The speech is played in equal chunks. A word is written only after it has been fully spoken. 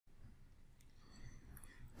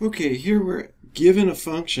Okay, here we're given a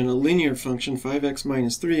function, a linear function, 5x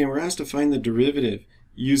minus 3, and we're asked to find the derivative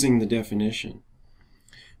using the definition.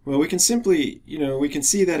 Well, we can simply, we can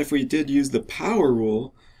see that if we did use the power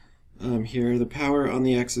rule here, the power on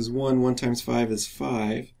the x is 1, 1 times 5 is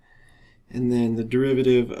 5, and then the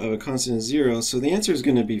derivative of a constant is 0, so the answer is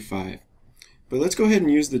going to be 5. But let's go ahead and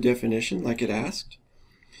use the definition like it asked.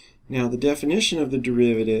 Now, the definition of the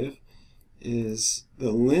derivative is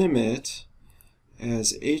the limit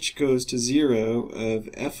as h goes to 0 of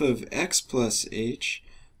f of x plus h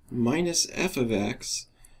minus f of x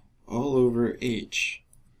all over h.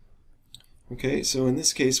 Okay, so in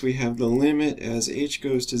this case we have the limit as h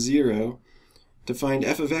goes to 0. To find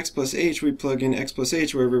f of x plus h, we plug in x plus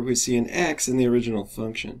h wherever we see an x in the original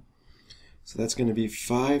function. So that's going to be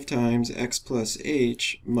 5 times x plus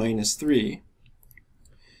h minus 3,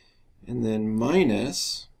 and then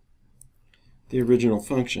minus the original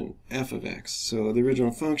function, f of x. So the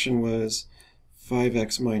original function was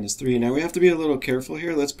 5x minus 3. Now we have to be a little careful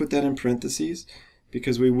here. Let's put that in parentheses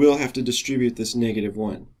because we will have to distribute this negative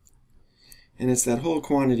 1. And it's that whole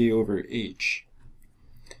quantity over h.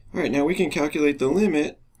 Alright, now we can calculate the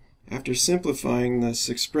limit after simplifying this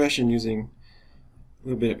expression using a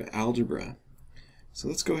little bit of algebra. So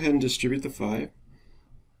let's go ahead and distribute the 5. It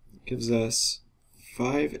gives us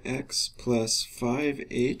 5x plus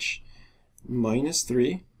 5h minus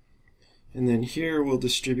 3, and then here we'll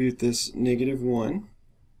distribute this negative 1,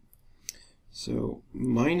 so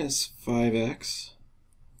minus 5x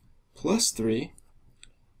plus 3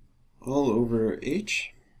 all over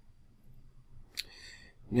h.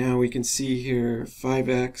 Now we can see here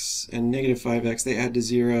 5x and negative 5x, they add to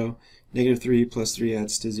 0, negative 3 plus 3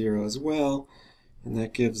 adds to 0 as well, and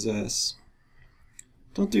that gives us,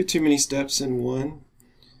 don't do too many steps in one.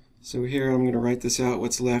 So here I'm going to write this out.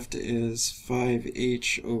 What's left is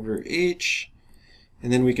 5h over h,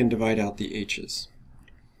 and then we can divide out the h's.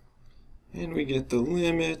 And we get the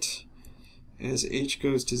limit as h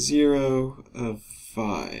goes to 0 of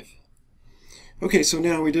 5. Okay, so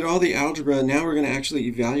now we did all the algebra. Now we're going to actually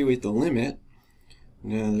evaluate the limit.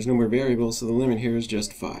 Now there's no more variables, so the limit here is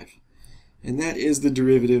just 5. And that is the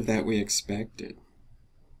derivative that we expected.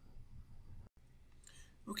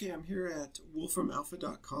 Okay, I'm here at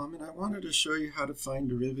wolframalpha.com, and I wanted to show you how to find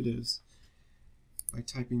derivatives by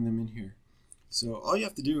typing them in here. So all you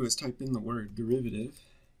have to do is type in the word derivative,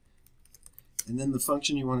 and then the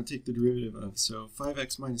function you want to take the derivative of. So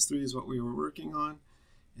 5x minus 3 is what we were working on,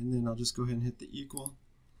 and then I'll just go ahead and hit the equal.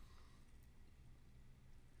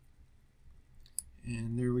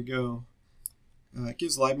 And there we go. It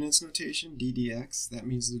gives Leibniz notation, d dx. That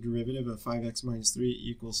means the derivative of 5x minus 3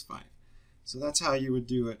 equals 5. So that's how you would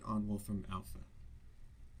do it on Wolfram Alpha.